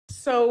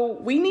So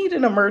we need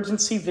an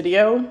emergency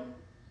video.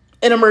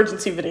 An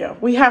emergency video.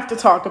 We have to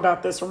talk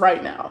about this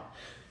right now.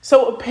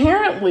 So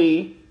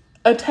apparently,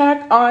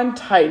 Attack on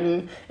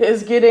Titan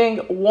is getting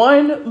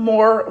one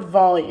more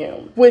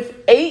volume with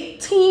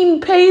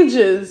 18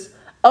 pages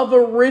of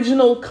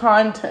original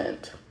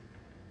content.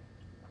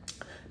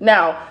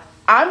 Now,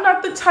 I'm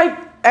not the type,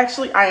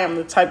 actually, I am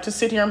the type to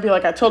sit here and be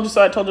like, I told you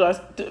so, I told you.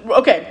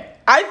 Okay,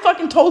 I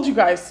fucking told you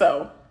guys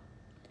so.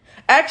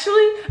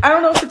 Actually, I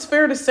don't know if it's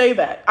fair to say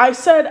that. I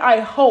said, I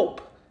hope.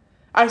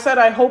 I said,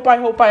 I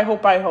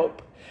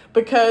hope.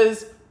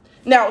 Because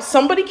now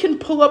somebody can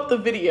pull up the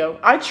video.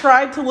 I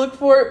tried to look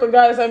for it, but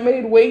guys, I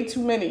made way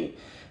too many.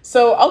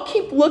 So I'll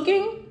keep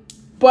looking,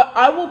 but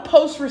I will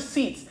post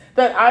receipts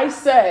that I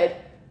said,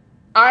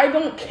 I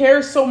don't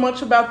care so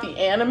much about the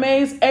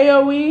anime's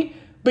AOE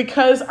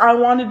because I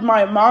wanted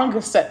my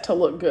manga set to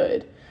look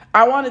good.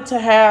 I wanted to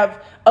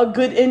have a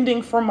good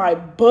ending for my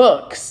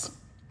books.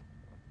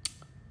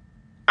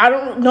 I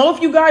don't know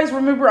if you guys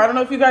remember, I don't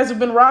know if you guys have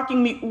been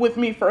rocking with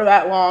me for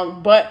that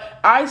long, but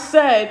I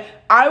said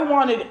I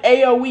wanted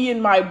AOE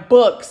in my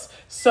books.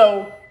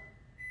 So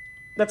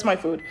that's my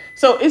food.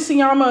 So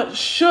Isayama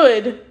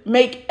should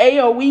make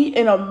AOE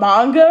in a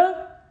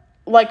manga,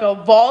 like a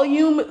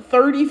volume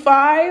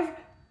 35,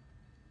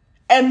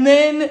 and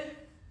then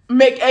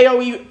make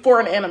AOE for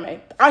an anime.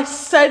 I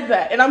said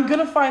that, and I'm going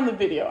to find the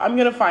video. I'm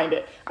going to find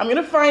it,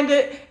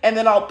 and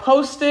then I'll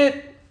post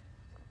it.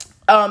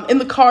 In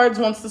the cards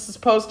once this is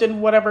posted,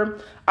 whatever.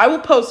 I will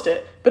post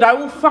it, but I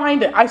will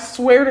find it. I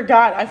swear to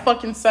God, I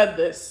fucking said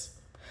this.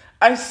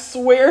 I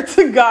swear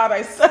to God,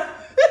 I said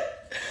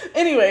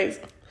Anyways,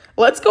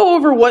 let's go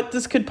over what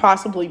this could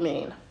possibly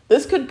mean.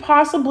 This could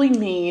possibly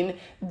mean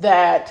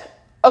that,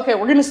 okay,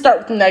 we're going to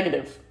start with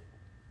negative.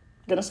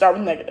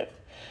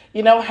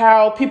 You know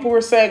how people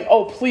were saying,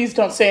 oh, please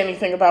don't say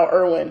anything about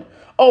Erwin.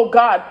 Oh,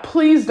 God,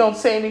 please don't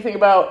say anything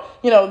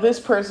about, this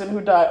person who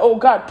died. Oh,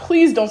 God,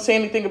 please don't say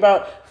anything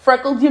about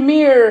Freckled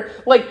Ymir.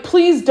 Like,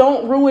 please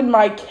don't ruin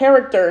my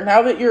character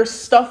now that you're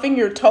stuffing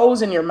your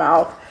toes in your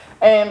mouth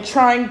and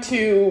trying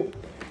to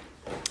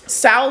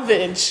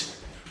salvage,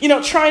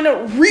 trying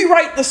to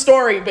rewrite the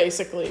story,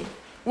 basically.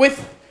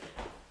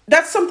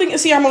 That's something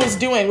Isayama was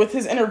doing with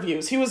his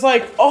interviews. He was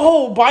like,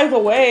 oh, by the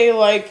way,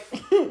 like,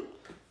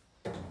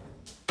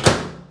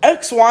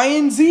 X, Y,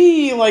 and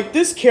Z, like,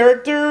 this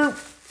character...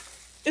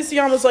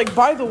 Isayama's like,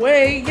 by the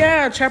way,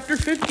 yeah, chapter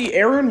 50,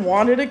 Eren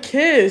wanted a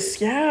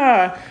kiss.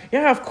 Yeah,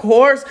 of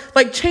course.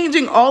 Like,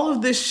 changing all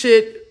of this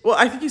shit. Well,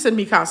 I think he said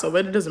Mikasa,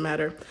 but it doesn't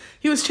matter.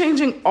 He was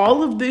changing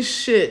all of this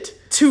shit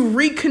to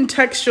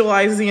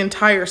recontextualize the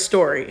entire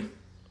story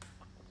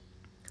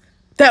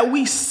that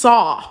we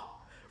saw,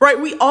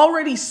 right? We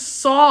already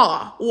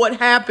saw what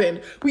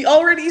happened. We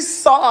already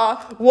saw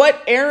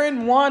what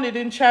Eren wanted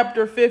in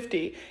chapter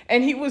 50.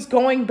 And he was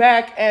going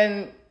back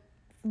and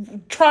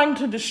trying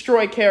to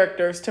destroy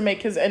characters to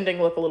make his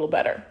ending look a little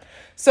better.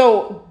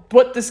 So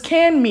what this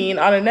can mean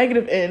on a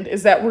negative end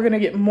is that we're going to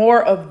get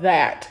more of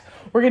that.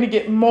 We're going to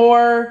get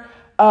more,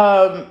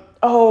 Erwin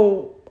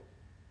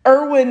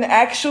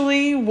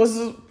actually was,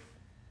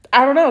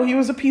 I don't know, he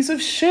was a piece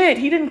of shit.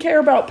 He didn't care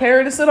about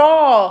Paradis at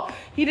all.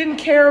 He didn't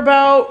care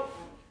about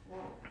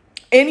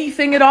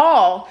anything at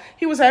all.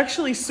 He was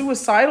actually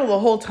suicidal the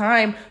whole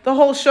time. The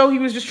whole show, he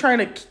was just trying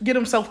to get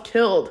himself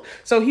killed.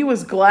 So he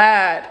was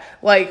glad.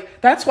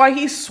 Like, that's why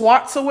he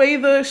swats away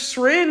the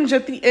syringe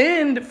at the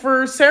end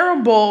for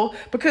Cerebral,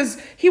 because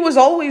he was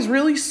always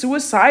really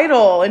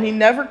suicidal and he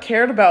never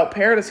cared about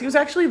Paradis. He was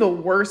actually the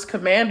worst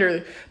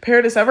commander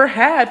Paradis ever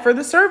had for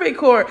the Survey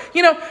Corps.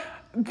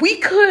 We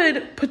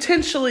could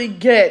potentially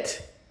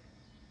get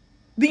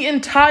the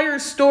entire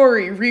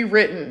story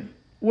rewritten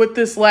with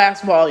this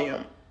last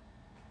volume.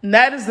 And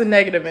that is the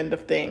negative end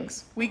of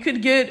things. We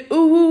could get,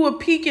 a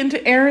peek into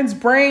Eren's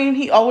brain.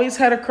 He always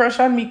had a crush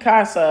on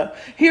Mikasa.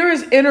 Here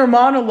is inner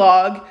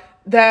monologue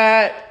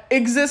that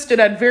existed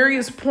at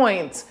various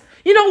points.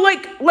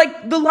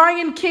 Like the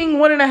Lion King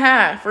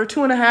 1.5 or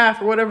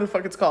 2.5 or whatever the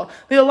fuck it's called.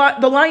 The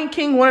Lion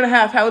King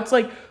 1.5, how it's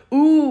like,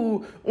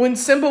 when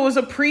Simba was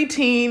a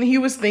preteen, he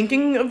was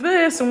thinking of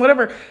this and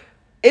whatever.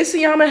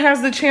 Isayama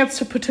has the chance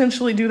to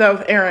potentially do that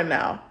with Eren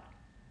now.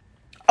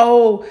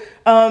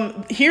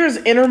 Here's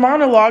inner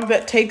monologue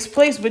that takes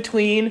place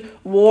between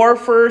War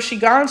for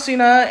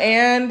Shiganshina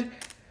and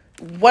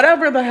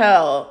whatever the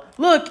hell.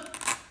 Look,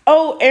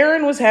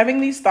 Eren was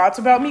having these thoughts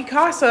about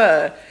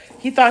Mikasa.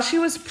 He thought she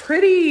was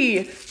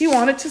pretty. He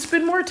wanted to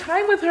spend more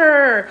time with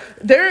her.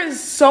 There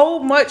is so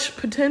much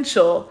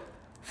potential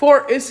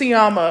for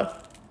Isayama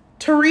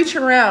to reach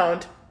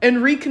around and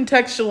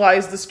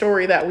recontextualize the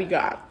story that we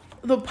got.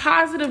 The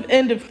positive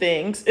end of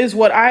things is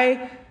what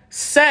I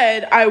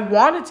said I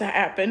wanted to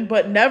happen,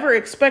 but never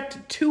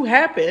expected to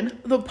happen.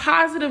 The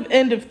positive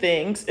end of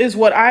things is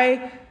what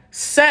I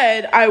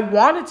said I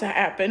wanted to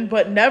happen,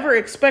 but never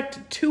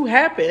expected to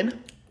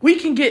happen. We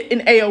can get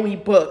an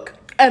AOE book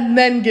and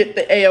then get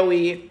the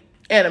AOE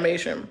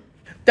animation.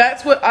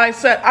 That's what I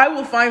said. I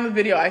will find the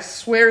video. I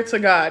swear to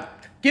God.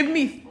 Give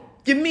me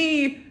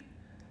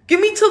Give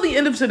me till the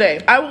end of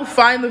today. I will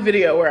find the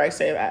video where I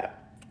say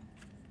that.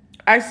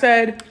 I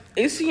said,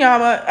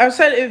 Isayama, I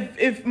said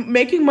if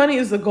making money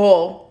is the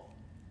goal,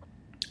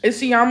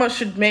 Isayama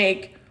should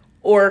make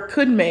or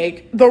could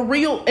make the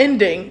real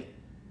ending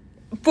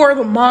for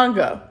the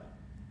manga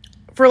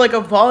for like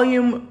a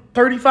volume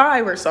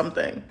 35 or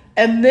something.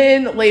 And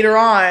then later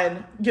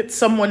on, get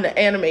someone to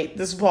animate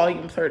this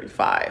volume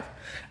 35.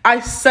 I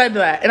said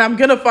that, and I'm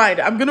gonna find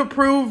it. I'm gonna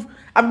prove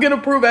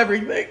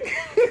everything.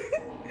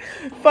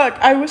 Fuck,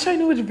 I wish I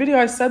knew which video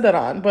I said that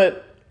on,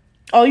 but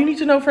all you need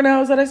to know for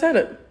now is that I said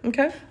it,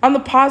 okay? On the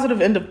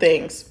positive end of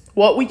things,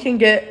 what we can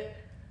get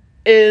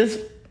is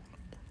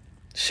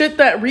shit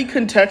that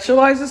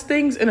recontextualizes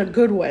things in a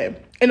good way.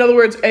 In other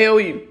words,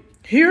 AOE.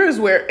 Here is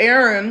where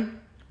Eren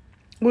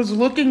was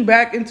looking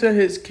back into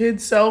his kid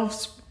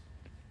self's,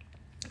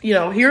 you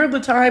know, here are the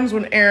times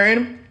when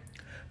Eren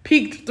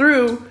peeked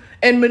through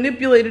and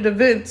manipulated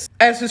events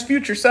as his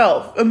future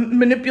self,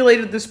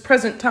 manipulated this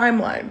present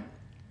timeline.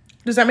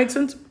 Does that make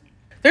sense?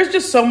 There's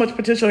just so much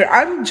potential here.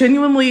 I'm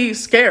genuinely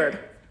scared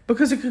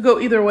because it could go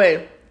either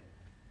way.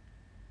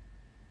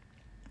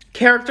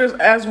 Characters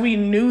as we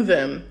knew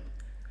them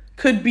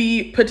could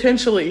be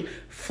potentially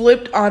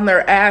flipped on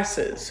their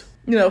asses.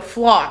 You know,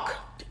 Flock.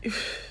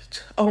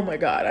 Oh my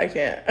God, I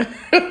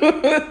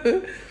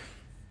can't.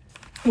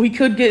 We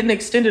could get an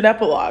extended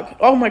epilogue.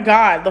 Oh my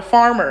God, the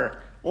farmer.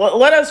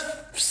 Let us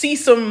see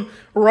some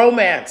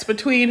romance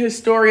between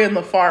Historia and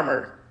the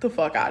farmer. Get the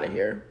fuck out of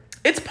here.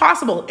 It's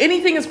possible.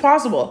 Anything is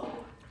possible.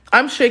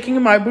 I'm shaking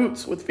in my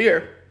boots with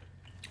fear.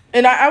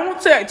 And I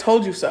won't say I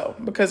told you so,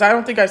 because I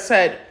don't think I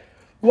said,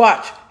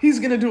 watch, he's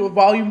going to do a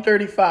volume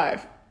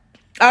 35.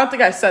 I don't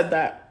think I said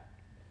that.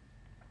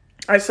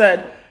 I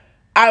said,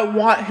 I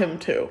want him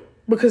to,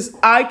 because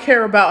I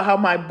care about how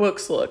my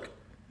books look,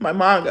 my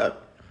manga.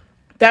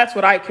 That's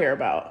what I care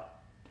about.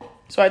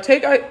 So I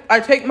take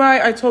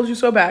my I told you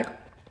so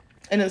back,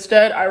 and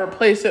instead I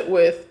replace it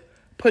with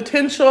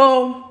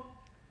potential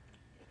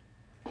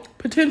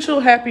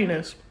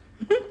happiness.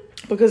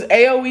 Because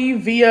AOE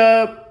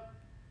via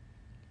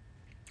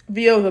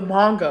the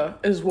manga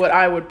is what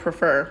I would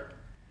prefer.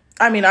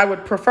 I mean, I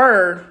would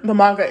prefer the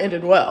manga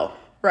ended well,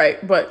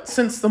 right? But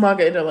since the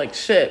manga ended like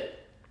shit,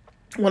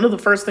 one of the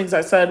first things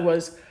I said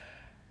was,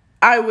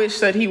 I wish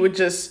that he would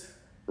just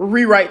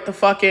rewrite the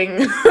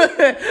fucking,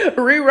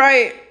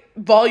 rewrite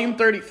volume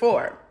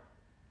 34.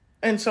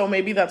 And so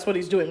maybe that's what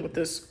he's doing with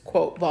this,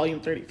 quote,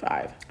 volume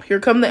 35. Here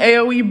come the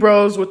AOE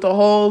bros with the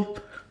whole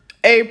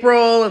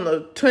April and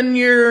the 10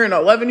 year and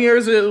 11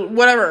 years,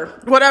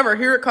 whatever,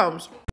 here it comes.